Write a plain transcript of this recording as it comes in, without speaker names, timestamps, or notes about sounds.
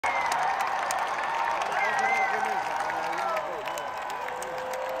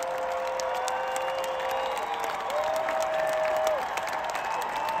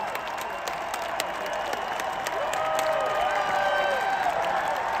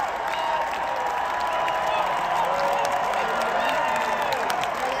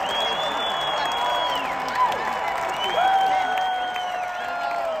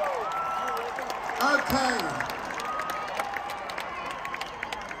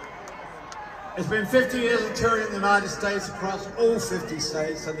It's been 50 years of touring in the United States across all 50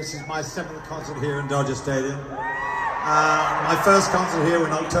 states, and this is my 7th concert here in Dodger Stadium. My first concert here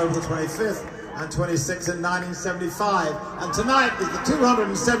in October the 25th and 26th in 1975, and tonight is the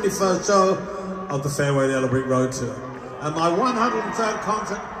 271st show of the Fairway to Yellow Brick Road tour, and my 103rd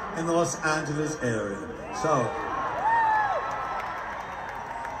concert in the Los Angeles area. So,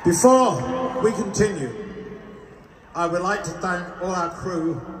 before we continue, I would like to thank all our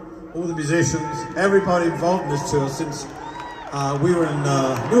crew, all the musicians, everybody involved in this tour since we were in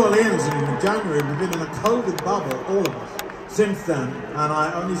New Orleans in January. We've been in a COVID bubble, all of us, since then, and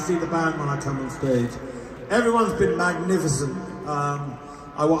I only see the band when I come on stage. Everyone's been magnificent. I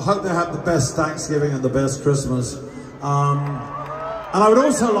hope they have the best Thanksgiving and the best Christmas. And I would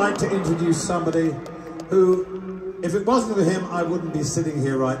also like to introduce somebody who, if it wasn't for him, I wouldn't be sitting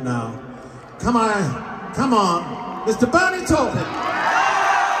here right now. Come on, Mr. Bernie Taupin.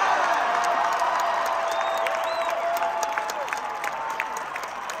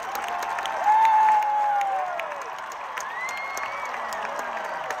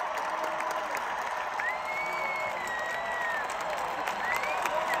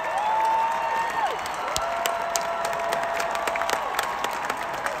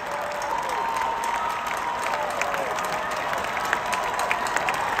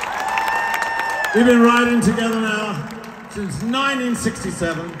 We've been riding together now since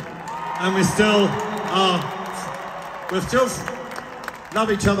 1967, and we still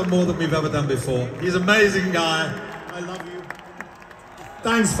love each other more than we've ever done before. He's an amazing guy. I love you.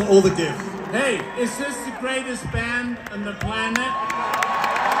 Thanks for all the gifts. Hey, is this the greatest band on the planet?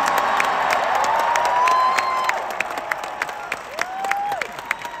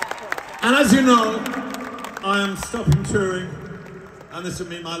 And as you know, I am stopping touring. And this will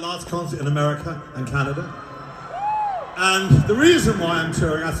be my last concert in America and Canada. And the reason why I'm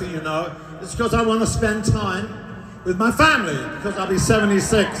touring, I think you know, is because I want to spend time with my family, because I'll be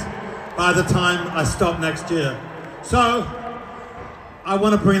 76 by the time I stop next year. So, I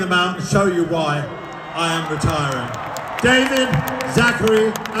want to bring them out and show you why I am retiring. David,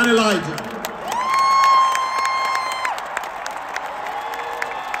 Zachary, and Elijah.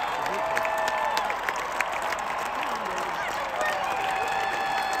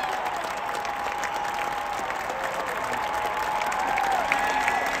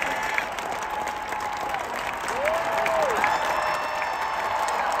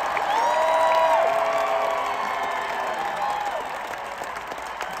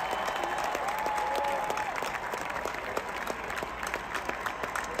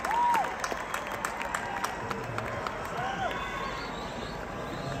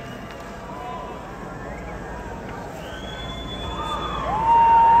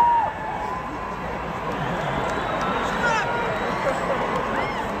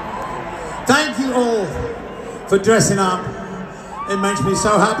 Thank you all for dressing up. It makes me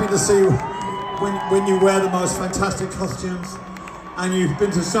so happy to see when you wear the most fantastic costumes. And you've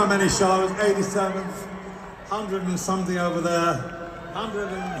been to so many shows, 87th, 100 and something over there,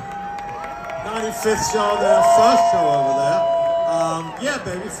 195th show there, first show over there. Yeah,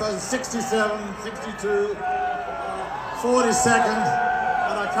 baby, first 67, 62, 42nd,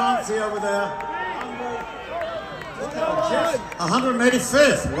 and I can't see over there.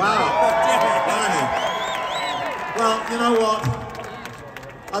 185th, wow. Well, you know what?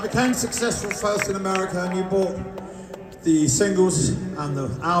 I became successful first in America, and you bought the singles and the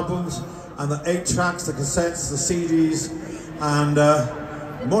albums and the 8 tracks, the cassettes, the CDs, and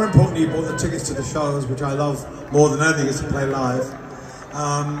more importantly, you bought the tickets to the shows, which I love more than anything is to play live.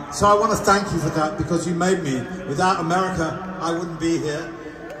 So I want to thank you for that, because you made me. Without America, I wouldn't be here.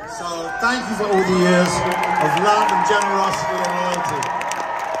 So thank you for all the years of love and generosity and loyalty.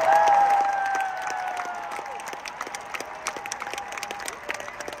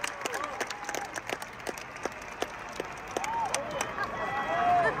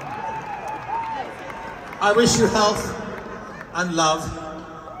 I wish you health and love,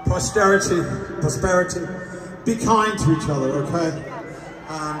 prosperity. Be kind to each other, okay?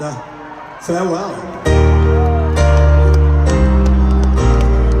 And farewell.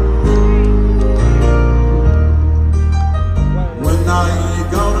 When are you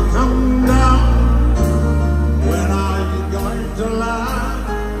gonna come down? When are you going to lie?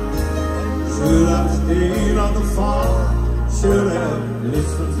 Should I stayed on the phone? Should have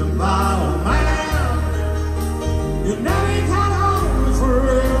listened to my old man? You never